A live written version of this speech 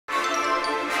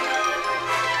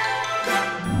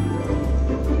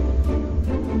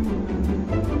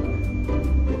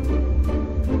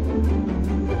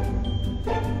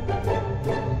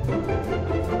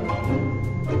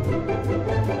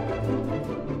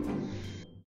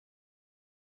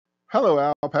Hello,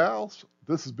 Al Pals.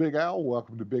 This is Big Al.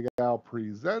 Welcome to Big Al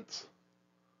Presents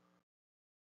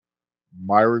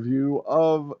my review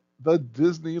of the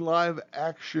Disney live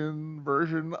action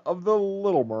version of The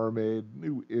Little Mermaid,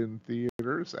 new in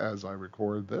theaters as I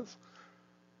record this.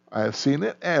 I have seen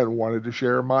it and wanted to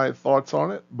share my thoughts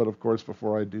on it, but of course,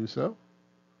 before I do so,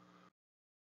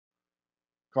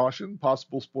 caution,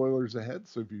 possible spoilers ahead,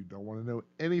 so if you don't want to know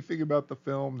anything about the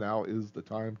film, now is the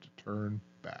time to turn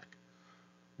back.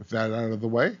 With that out of the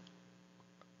way,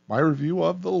 my review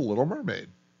of The Little Mermaid.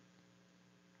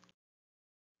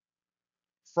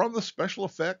 From the special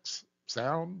effects,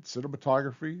 sound,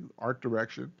 cinematography, art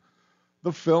direction,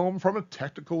 the film, from a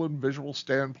technical and visual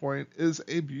standpoint, is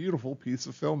a beautiful piece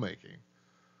of filmmaking.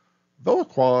 Though a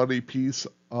quality piece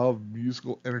of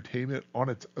musical entertainment on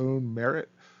its own merit,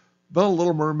 The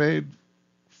Little Mermaid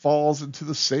falls into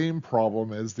the same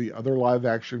problem as the other live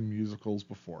action musicals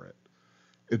before it.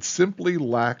 It simply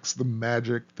lacks the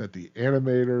magic that the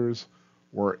animators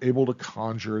were able to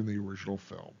conjure in the original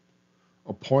film,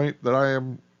 a point that I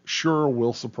am sure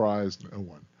will surprise no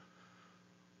one.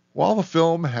 While the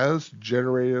film has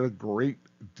generated a great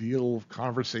deal of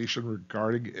conversation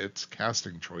regarding its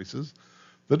casting choices,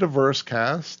 the diverse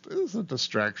cast is a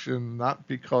distraction not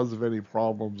because of any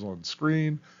problems on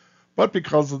screen, but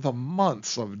because of the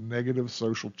months of negative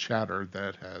social chatter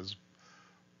that has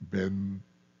been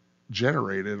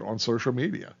generated on social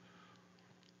media.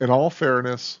 In all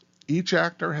fairness, each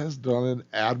actor has done an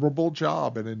admirable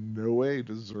job and in no way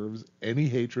deserves any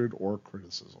hatred or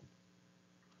criticism.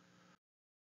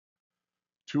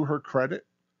 To her credit,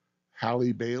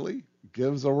 Halle Bailey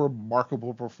gives a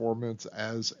remarkable performance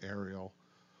as Ariel.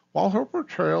 While her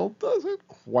portrayal doesn't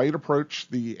quite approach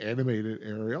the animated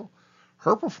Ariel,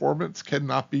 her performance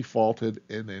cannot be faulted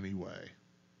in any way.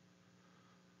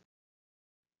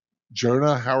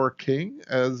 Jonah Howard King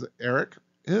as Eric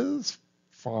is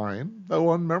fine, though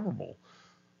unmemorable.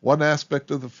 One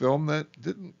aspect of the film that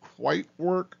didn't quite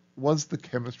work was the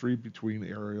chemistry between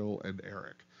Ariel and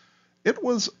Eric. It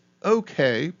was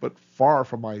okay, but far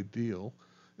from ideal.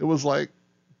 It was like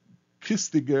kiss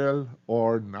the girl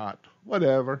or not,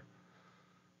 whatever.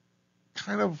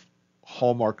 Kind of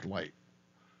Hallmark light.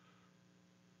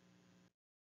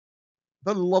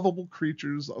 The lovable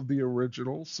creatures of the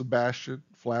original, Sebastian,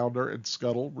 Flounder, and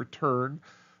Scuttle, return,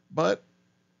 but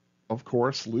of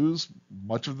course lose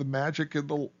much of the magic in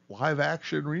the live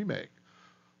action remake.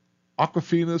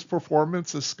 Aquafina's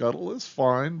performance as Scuttle is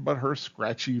fine, but her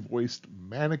scratchy voiced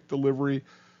manic delivery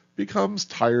becomes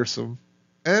tiresome,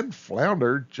 and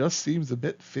Flounder just seems a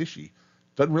bit fishy.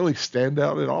 Doesn't really stand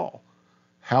out at all.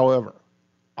 However,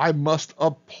 I must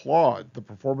applaud the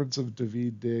performance of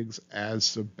Daveed Diggs as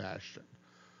Sebastian.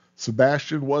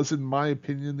 Sebastian was, in my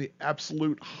opinion, the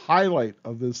absolute highlight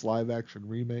of this live action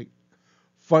remake.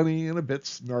 Funny and a bit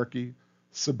snarky,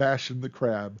 Sebastian the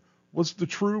Crab was the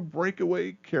true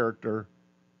breakaway character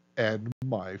and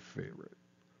my favorite.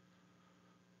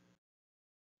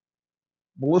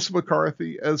 Melissa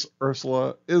McCarthy as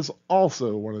Ursula is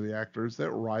also one of the actors that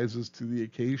rises to the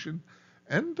occasion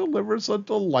and delivers a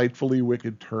delightfully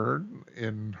wicked turn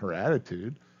in her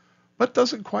attitude, but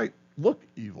doesn't quite look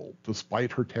evil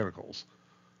despite her tentacles.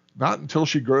 Not until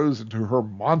she grows into her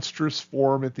monstrous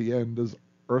form at the end does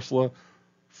Ursula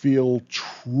feel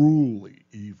truly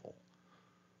evil.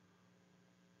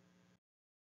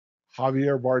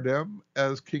 Javier Bardem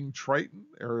as King Triton,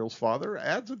 Ariel's father,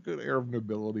 adds a good air of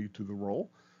nobility to the role.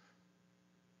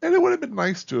 And it would have been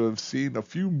nice to have seen a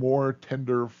few more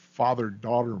tender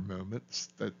father-daughter moments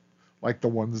that like the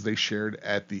ones they shared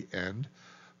at the end.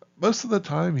 Most of the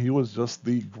time he was just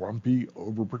the grumpy,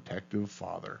 overprotective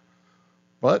father.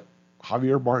 But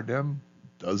Javier Bardem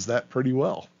does that pretty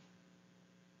well.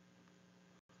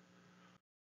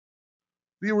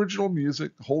 The original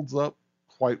music holds up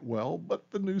quite well, but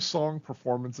the new song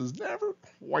performances never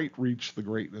quite reach the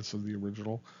greatness of the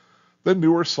original. The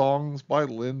newer songs by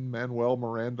Lin-Manuel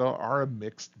Miranda are a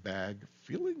mixed bag,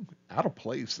 feeling out of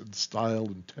place in style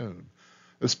and tone,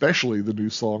 especially the new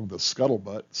song The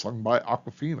Scuttlebutt, sung by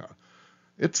Aquafina.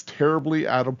 It's terribly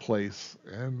out of place,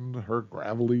 and her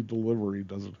gravelly delivery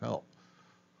doesn't help.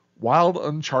 Wild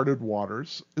Uncharted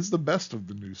Waters is the best of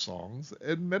the new songs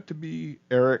and meant to be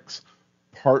Eric's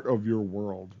part of your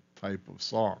world type of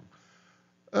song.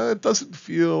 It doesn't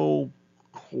feel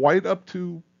quite up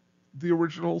to the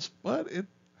originals, but it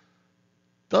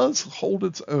does hold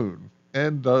its own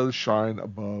and does shine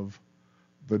above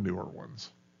the newer ones.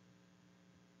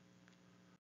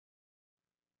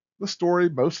 The story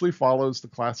mostly follows the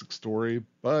classic story,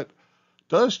 but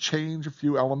does change a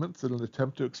few elements in an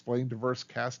attempt to explain diverse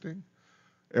casting.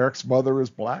 Eric's mother is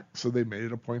black, so they made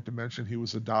it a point to mention he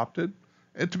was adopted.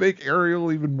 And to make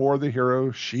Ariel even more the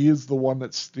hero, she is the one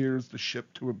that steers the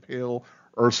ship to impale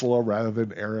Ursula rather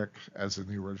than Eric, as in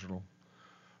the original.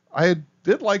 I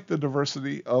did like the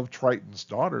diversity of Triton's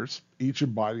daughters, each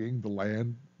embodying the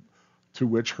land to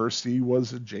which her sea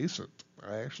was adjacent.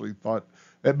 I actually thought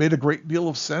that made a great deal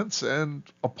of sense and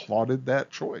applauded that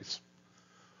choice.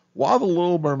 While The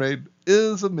Little Mermaid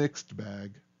is a mixed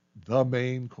bag, the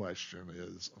main question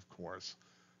is, of course,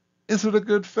 is it a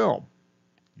good film?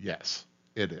 Yes,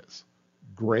 it is.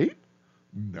 Great?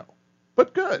 No.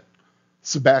 But good.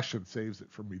 Sebastian saves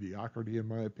it from mediocrity, in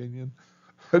my opinion.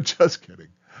 Just kidding.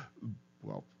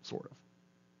 Well, sort of.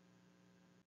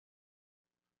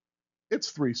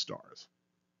 It's 3 stars.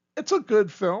 It's a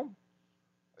good film.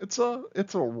 It's a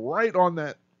right on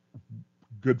that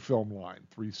good film line,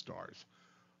 3 stars.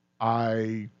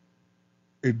 I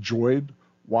enjoyed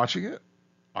watching it.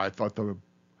 I thought the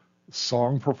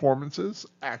song performances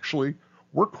actually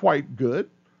were quite good.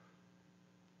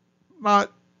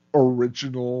 Not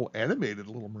original animated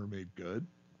Little Mermaid good,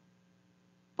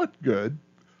 but good.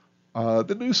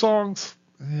 The new songs,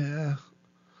 yeah,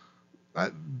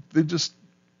 they just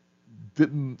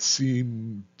didn't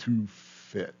seem to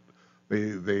fit.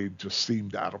 They just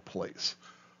seemed out of place.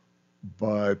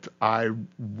 But I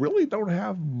really don't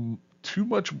have too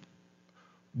much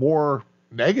more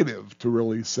negative to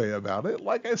really say about it.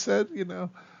 Like I said,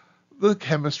 the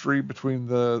chemistry between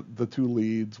the two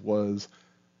leads was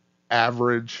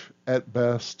average at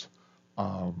best.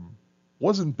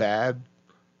 Wasn't bad,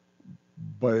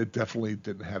 but it definitely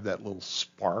didn't have that little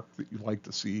spark that you like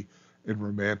to see in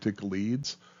romantic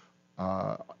leads.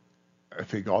 Uh, I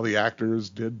think all the actors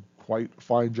did quite a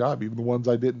fine job, even the ones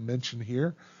I didn't mention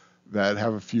here that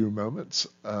have a few moments.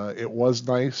 It was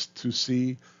nice to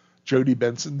see Jodie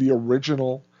Benson, the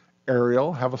original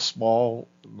Ariel, have a small,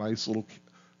 nice little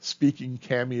speaking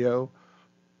cameo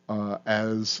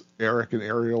as Eric and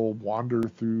Ariel wander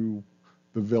through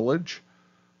the village.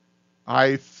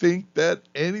 I think that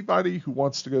anybody who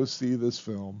wants to go see this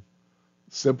film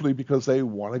simply because they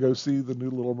want to go see the new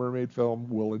Little Mermaid film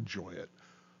will enjoy it.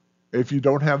 If you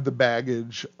don't have the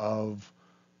baggage of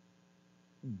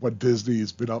what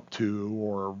Disney's been up to,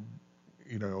 or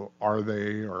are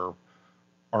they or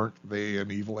aren't they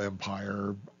an evil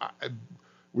empire?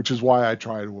 Which is why I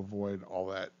try to avoid all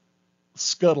that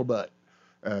scuttlebutt,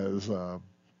 as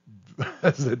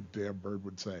as a damn bird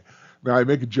would say. Now I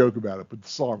make a joke about it, but the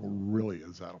song really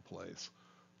is out of place.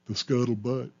 The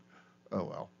scuttlebutt. Oh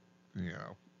well, you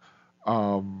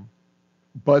know.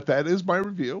 But that is my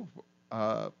review.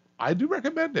 Uh, I do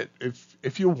recommend it.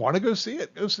 If you want to go see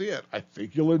it, go see it. I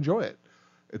think you'll enjoy it.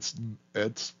 It's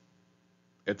it's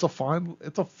it's a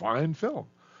fine film.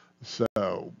 So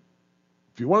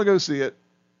if you want to go see it,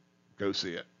 go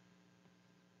see it.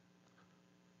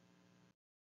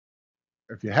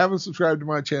 If you haven't subscribed to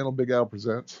my channel, Big Al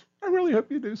Presents, I really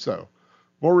hope you do so.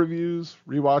 More reviews,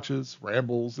 rewatches,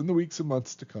 rambles in the weeks and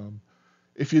months to come.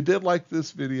 If you did like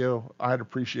this video, I'd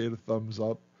appreciate a thumbs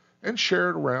up and share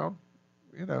it around.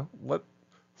 Let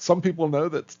some people know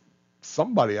that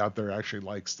somebody out there actually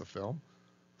likes the film.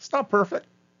 It's not perfect,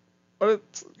 but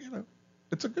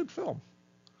it's a good film.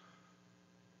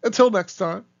 Until next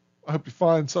time, I hope you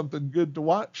find something good to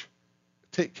watch.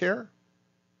 Take care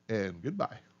and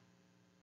goodbye.